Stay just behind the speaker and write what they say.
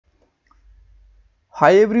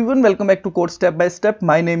Hi everyone, welcome back to Code Step by Step.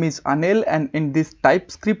 My name is Anil and in this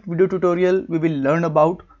Typescript video tutorial we will learn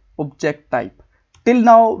about object type. Till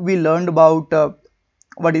now we learned about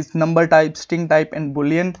what is number type, string type and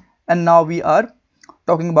boolean, and now we are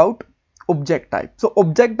talking about object type. So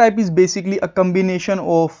object type is basically a combination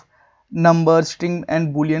of number, string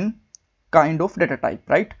and boolean kind of data type,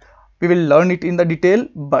 right? We will learn it in the detail,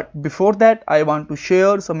 but before that I want to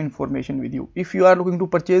share some information with you. If you are looking to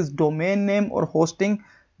purchase domain name or hosting,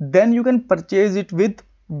 then you can purchase it with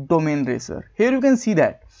Domain Racer. Here you can see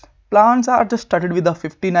that plans are just started with the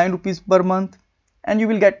 59 rupees per month, and you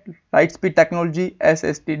will get light speed technology,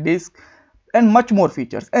 SSD disk and much more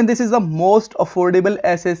features, and this is the most affordable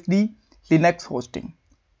SSD Linux hosting.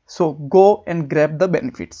 So go and grab the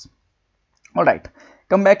benefits. Alright,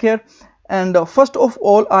 come back here. And first of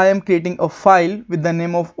all, I am creating a file with the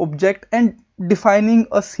name of object and defining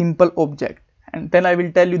a simple object, and then I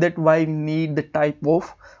will tell you that why we need the type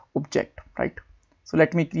of object, right? So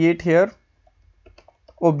let me create here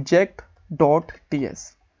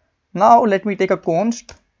object.ts. Now let me take a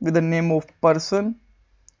const with the name of person,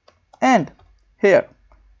 and here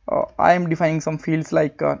I am defining some fields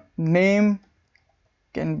like name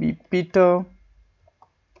can be Peter,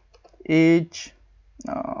 age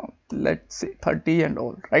let's say 30 and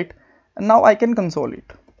all, right? And now I can console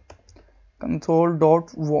it,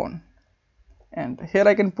 console.one, and here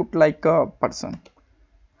I can put like a person.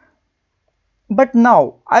 But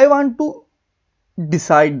now I want to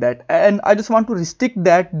decide that, and I just want to restrict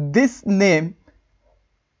that this name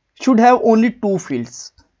should have only two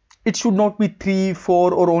fields. It should not be 3,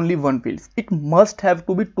 4 or only one field. It must have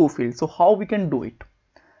to be two fields. So how we can do it?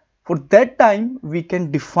 For that time we can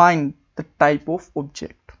define the type of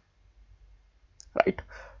object, right?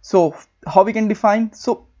 So how we can define?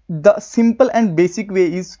 So the simple and basic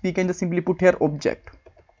way is we can just simply put here object,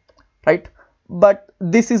 right? But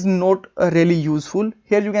this is not really useful.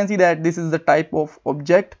 Here you can see that this is the type of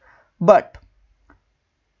object, but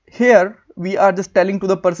here we are just telling to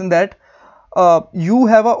the person that you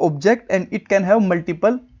have an object and it can have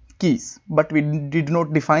multiple keys, but we did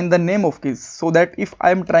not define the name of keys, so that if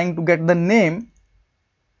I am trying to get the name,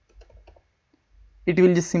 it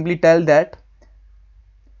will just simply tell that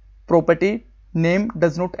property name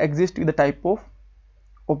does not exist with the type of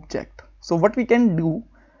object. So what we can do,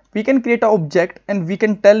 we can create an object and we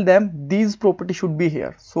can tell them these properties should be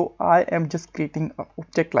here. So I am just creating an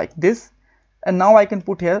object like this, and now I can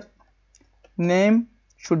put here name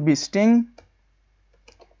should be string,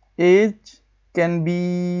 age can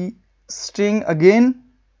be string again,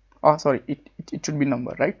 it should be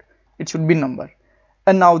number, right? It should be number,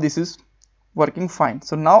 and now this is working fine.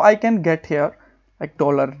 So now I can get here like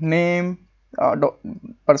 $name,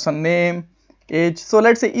 person name, age. So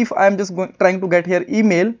let's say if I am just trying to get here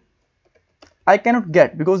email, I cannot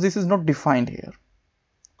get because this is not defined here,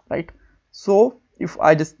 right? So if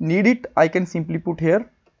I just need it, I can simply put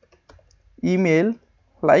here email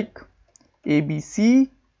like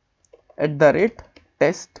abc@test.com,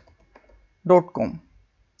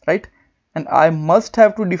 right? And I must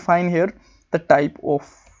have to define here the type of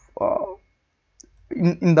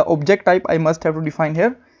in the object type. I must have to define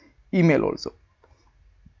here email also.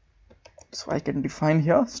 So I can define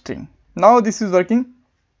here string. Now this is working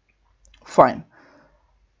fine.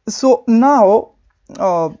 So now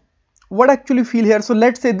what actually feel here? So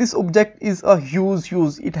let's say this object is a huge,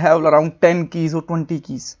 it have around 10 keys or 20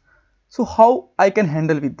 keys. So how I can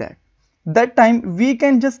handle with that? That time we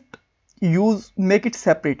can just make it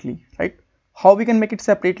separately, right? How we can make it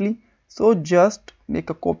separately? So just make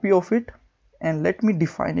a copy of it and let me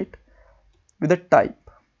define it with a type,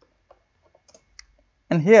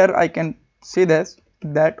 and here I can say this,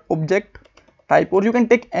 that object type, or you can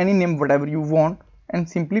take any name whatever you want and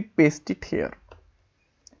simply paste it here.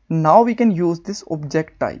 Now we can use this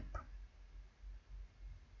object type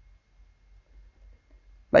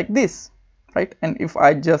like this, right? And if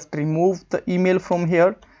I just remove the email from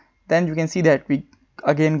here, then you can see that we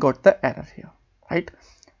again got the error here, right?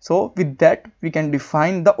 So with that we can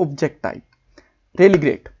define the object type. Really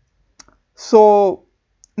great. So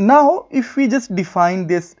now if we just define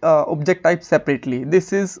this object type separately,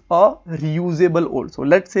 this is a reusable also.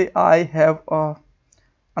 Let's say I have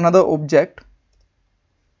another object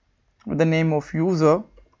with the name of user,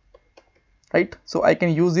 right? So I can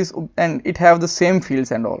use this and it have the same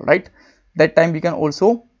fields and all, right? That time we can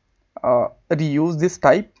also reuse this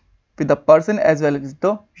type with the person as well as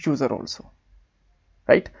the user also,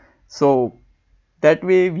 right? So that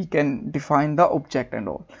way we can define the object and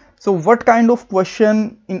all. So what kind of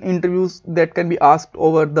question in interviews that can be asked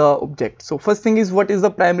over the object? So first thing is, what is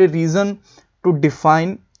the primary reason to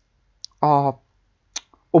define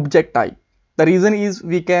object type. The reason is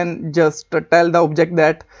we can just tell the object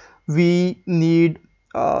that we need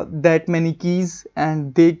that many keys,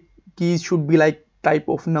 and the keys should be like type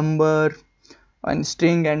of number and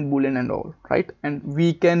string and boolean and all, right? And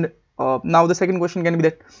we can now the second question can be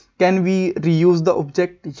that can we reuse the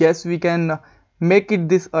object? Yes, we can make it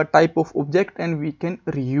this type of object, and we can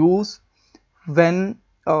reuse when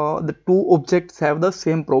the two objects have the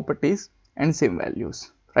same properties and same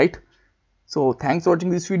values, right? So thanks for watching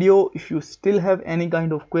this video. If you still have any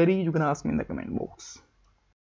kind of query, you can ask me in the comment box.